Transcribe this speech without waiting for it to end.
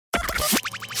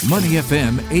Money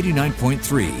FM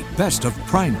 89.3, best of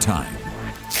prime time.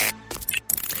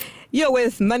 You're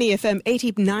with Money FM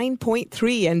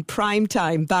 89.3 and Prime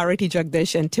Time. Bharati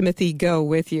Jagdish and Timothy Go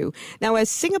with you. Now, as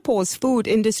Singapore's food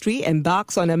industry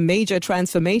embarks on a major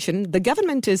transformation, the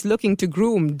government is looking to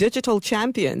groom digital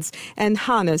champions and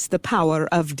harness the power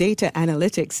of data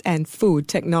analytics and food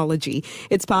technology.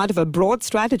 It's part of a broad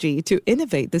strategy to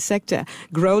innovate the sector,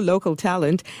 grow local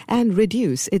talent, and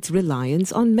reduce its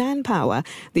reliance on manpower.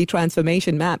 The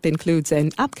transformation map includes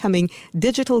an upcoming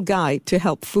digital guide to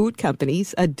help food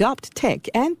companies adopt tech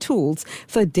and tools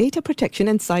for data protection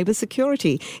and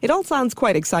cybersecurity. It all sounds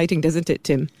quite exciting, doesn't it,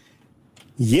 Tim?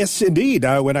 Yes, indeed.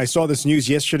 When I saw this news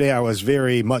yesterday, I was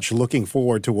very much looking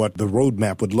forward to what the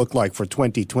roadmap would look like for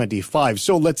 2025.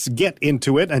 So let's get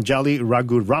into it. Anjali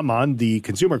Raghuraman, the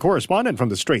consumer correspondent from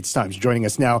the Straits Times, joining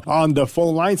us now on the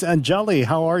phone lines. Anjali,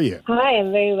 how are you? Hi,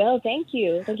 I'm very well. Thank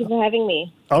you. Thank you for having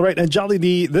me. All right,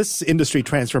 Anjali, this industry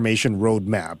transformation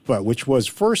roadmap, which was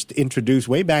first introduced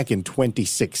way back in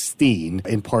 2016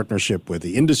 in partnership with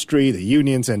the industry, the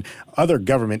unions, and other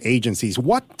government agencies.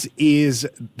 What is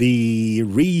the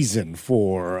reason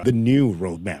for the new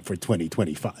roadmap for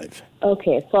 2025?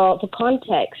 Okay, for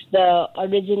context, the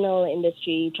original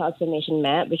industry transformation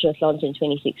map, which was launched in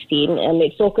 2016,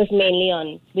 it focused mainly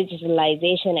on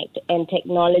digitalization and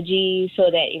technology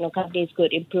so that companies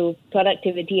could improve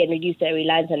productivity and reduce their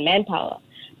reliance on manpower.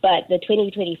 But the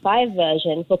 2025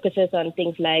 version focuses on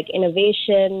things like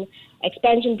innovation,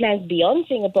 expansion plans beyond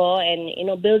Singapore,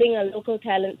 and building a local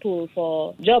talent pool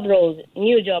for job roles,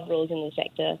 new job roles in the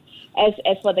sector. As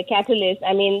for the catalyst,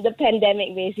 the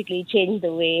pandemic basically changed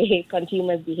the way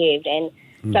consumers behaved, and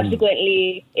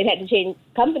subsequently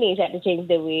companies had to change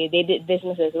the way they did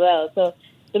business as well. So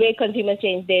the way consumers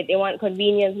change, they want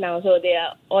convenience now, so they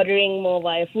are ordering more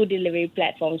via food delivery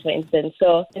platforms, for instance.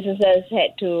 So businesses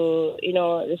had to,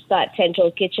 start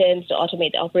central kitchens to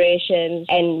automate operations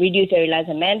and reduce their reliance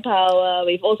on manpower.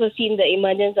 We've also seen the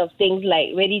emergence of things like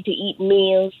ready-to-eat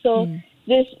meals. So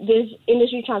this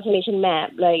industry transformation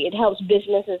map, it helps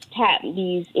businesses tap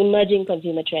these emerging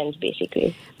consumer trends,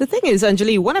 basically. The thing is,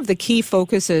 Anjali, one of the key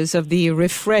focuses of the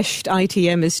refreshed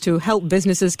ITM is to help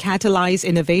businesses catalyze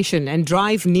innovation and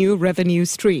drive new revenue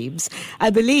streams.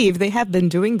 I believe they have been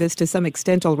doing this to some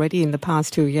extent already in the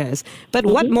past 2 years. But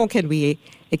what more can we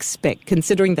expect,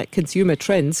 considering that consumer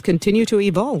trends continue to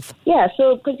evolve? Yeah,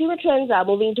 so consumer trends are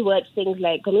moving towards things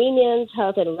like convenience,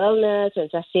 health and wellness, and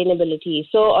sustainability.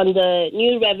 So on the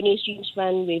new revenue streams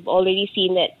front, we've already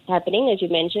seen that happening, as you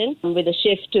mentioned, with a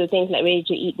shift to things like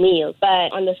ready-to-eat meals.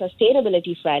 But on the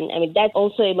sustainability front, that's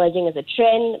also emerging as a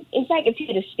trend. In fact, it's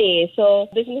here to stay. So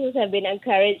businesses have been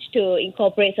encouraged to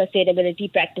incorporate sustainability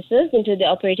practices into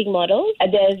the operating model.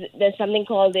 There's something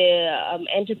called the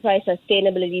Enterprise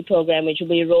Sustainability Program, which will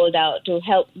be rolled out to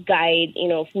help guide,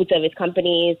 food service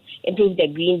companies, improve their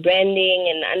green branding,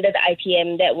 and under the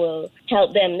ITM that will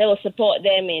help them, that will support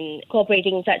them in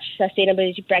incorporating such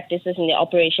sustainability practices in their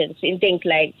operations in things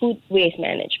like food waste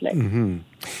management. Mm-hmm.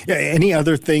 Yeah, any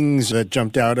other things that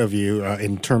jumped out of you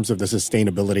in terms of the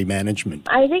sustainability management?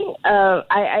 I think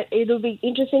it'll be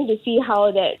interesting to see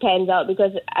how that pans out,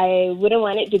 because I wouldn't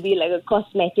want it to be like a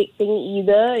cosmetic thing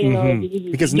either.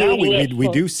 Because now we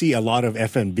do see a lot of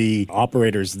F&B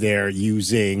operators there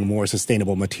using more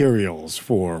sustainable materials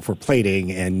for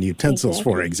plating and utensils,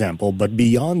 for example. But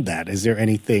beyond that, is there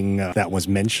anything that was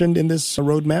mentioned in this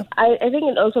roadmap? I think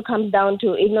it also comes down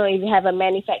to, if you have a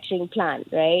manufacturing plant,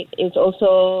 right? It's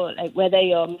also like whether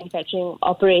your manufacturing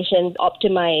operations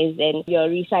optimized and you're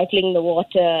recycling the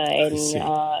water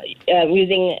and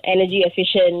using energy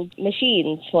efficient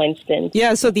machines, for instance.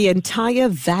 Yeah, so the entire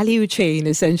value chain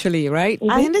essentially, right? Mm-hmm.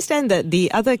 I understand that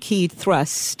the other key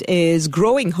thrust is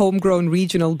growing homegrown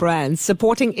regional brands,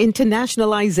 supporting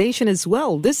internationalization as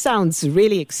well. This sounds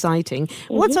really exciting.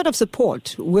 Mm-hmm. What sort of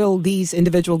support will these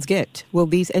individuals get? Will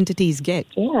these entities get?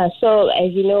 Yeah, so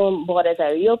as you know, borders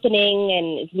are reopening,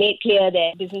 and it's made clear that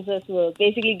businesses will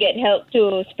basically get help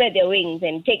to spread their wings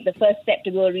and take the first step to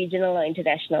go regional or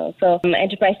international. So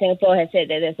Enterprise Singapore has said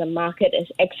that there's a market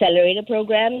accelerator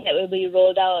program that will be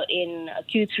rolled out in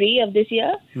Q3 of this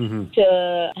year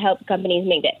to help companies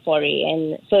make that foray.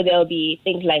 And so there'll be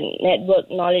things like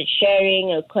network knowledge sharing,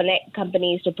 or connect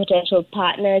companies to potential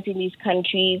partners in these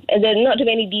countries. There are not too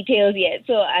many details yet,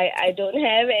 so I don't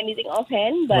have anything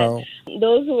offhand, but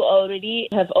those who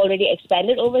have already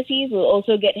expanded overseas will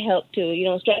also get help to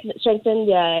strengthen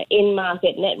their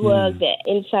in-market network, their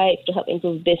insights to help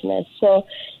improve business. So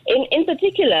in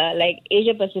particular, like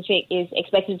Asia Pacific is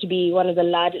expected to be one of the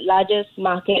largest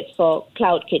markets for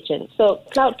cloud kitchens. So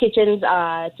cloud kitchens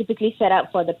are typically set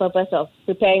up for the purpose of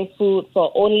preparing food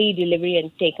for only delivery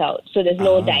and takeout. So there's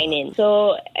no dine-in.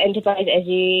 So Enterprise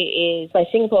SG by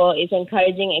Singapore is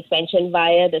encouraging expansion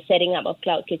via the setting up of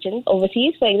cloud kitchens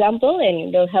overseas, for example,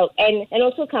 and they'll help and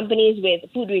also companies with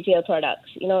food retail products,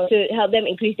 to help them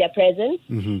increase their presence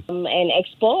and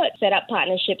export, set up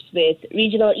partnerships with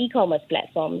regional e-commerce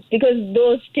platforms, because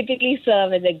those typically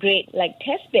serve as a great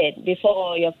test bed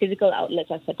before your physical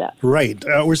outlets are set up. Right.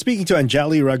 We're speaking to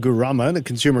Anjali Raghuraman, the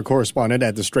consumer correspondent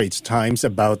at the Straits Times,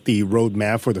 about the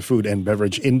roadmap for the food and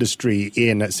beverage industry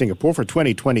in Singapore for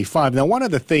 2025. Now, one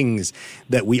of the things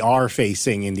that we are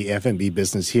facing in the F&B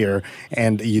business here,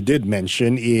 and you did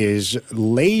mention, is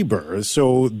labor.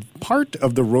 So part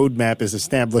of the roadmap is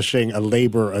establishing a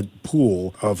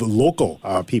pool of local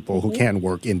people who can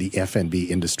work in the F&B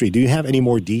industry. Do you have any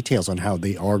more details on how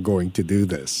they are going to do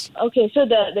this? Okay, so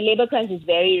the labor crunch is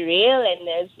very real, and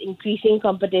there's increasing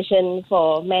competition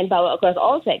for manpower across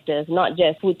all sectors, not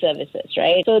just food services,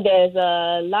 right? So there's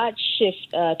a large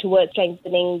shift towards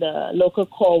strengthening the local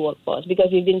core workforce, because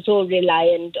we've been so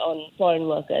reliant on foreign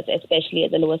workers, especially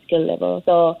at the lower skill level.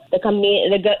 So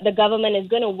the government is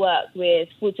going to work with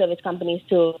food service companies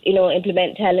to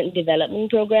implement talent development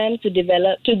programs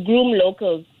to groom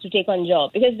locals to take on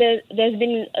jobs, because there's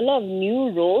been a lot of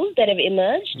new roles that have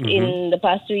emerged in the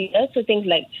past 3 years. So things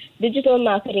like digital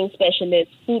marketing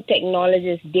specialists, food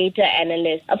technologists, data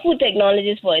analysts. A food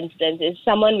technologist, for instance, is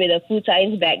someone with a food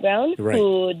science background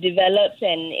who develops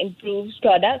and improves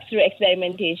products through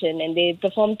experimentation, and they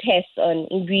perform tests on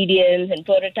ingredients and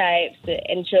prototypes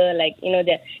to ensure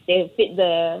they fit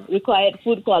the required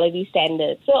food quality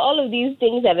standards. So all of these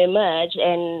things have emerged,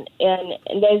 and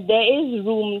there is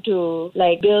room to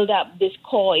build up this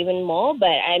core even more. But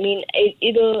I mean,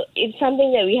 it's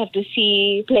something that we have to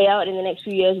see play out in the next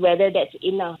few years, whether that's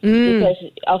enough because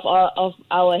of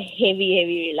our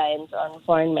heavy reliance on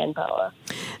foreign manpower.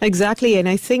 Exactly, and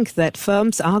I think that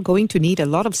firms are going to need a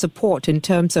lot of support in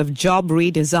terms of job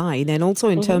redesign and also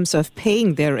in terms of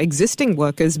paying their existing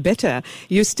workers better.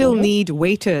 You still need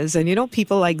waiters and,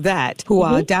 people like that who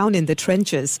are down in the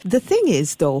trenches. The thing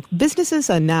is, though, businesses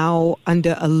are now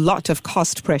under a lot of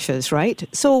cost pressures, right?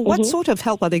 So what sort of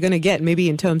help are they going to get, maybe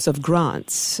in terms of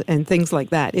grants and things like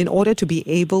that, in order to be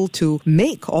able to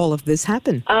make all of this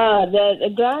happen?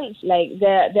 The grants,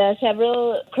 there are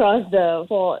several across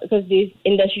because this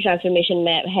industry transformation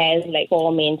map has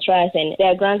 4 main thrusts, and there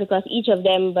are grants across each of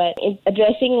them. But in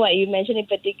addressing what you mentioned in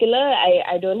particular,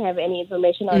 I don't have any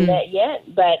information on that yet.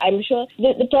 But I'm sure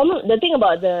the thing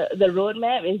about the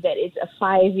roadmap is that it's a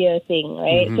 5-year thing,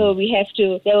 right? So we have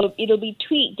to, it'll be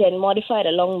tweaked and modified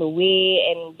along the way,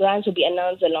 and grants will be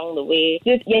announced along the way.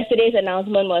 Yesterday's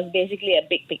announcement was basically a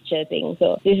big picture thing.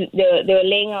 So they were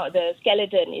laying out the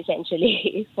skeleton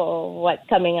essentially for what's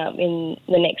coming up in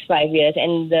the next 5 years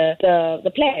and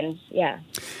the plans. Yeah.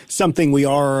 Something we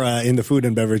are in the food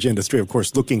and beverage industry, of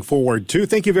course, looking forward to.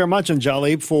 Thank you very much,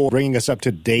 Anjali, for bringing us up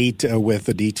to date with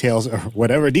the details, or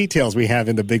whatever details we have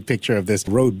in the big picture of this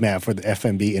roadmap for the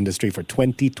F&B industry for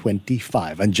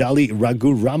 2025. Anjali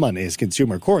Raghuraman is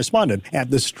consumer correspondent at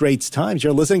the Straits Times.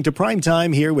 You're listening to Prime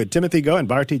Time here with Timothy Goh and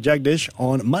Bharti Jagdish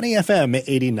on Money FM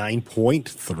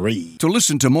 89.3. To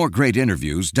listen to more great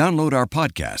interviews, download our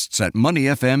podcasts at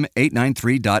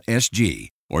moneyfm893.sg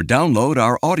or download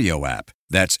our audio app.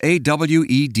 That's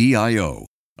AWEDIO.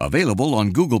 Available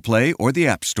on Google Play or the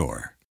App Store.